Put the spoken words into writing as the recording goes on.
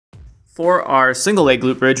For our single leg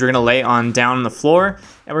glute bridge, we're gonna lay on down on the floor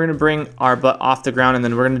and we're gonna bring our butt off the ground, and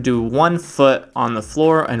then we're gonna do one foot on the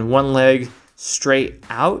floor and one leg straight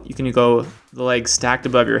out. You can go the legs stacked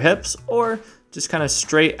above your hips or just kind of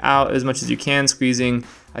straight out as much as you can, squeezing,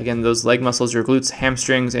 again, those leg muscles, your glutes,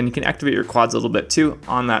 hamstrings, and you can activate your quads a little bit too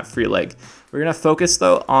on that free leg. We're gonna focus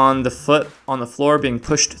though on the foot on the floor being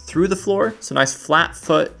pushed through the floor. So nice flat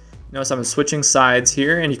foot. Notice I'm switching sides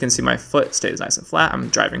here and you can see my foot stays nice and flat. I'm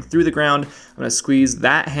driving through the ground. I'm gonna squeeze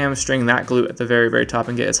that hamstring, that glute at the very, very top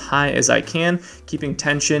and get as high as I can, keeping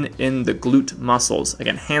tension in the glute muscles.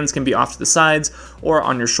 Again, hands can be off to the sides or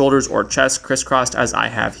on your shoulders or chest, crisscrossed as I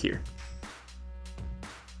have here.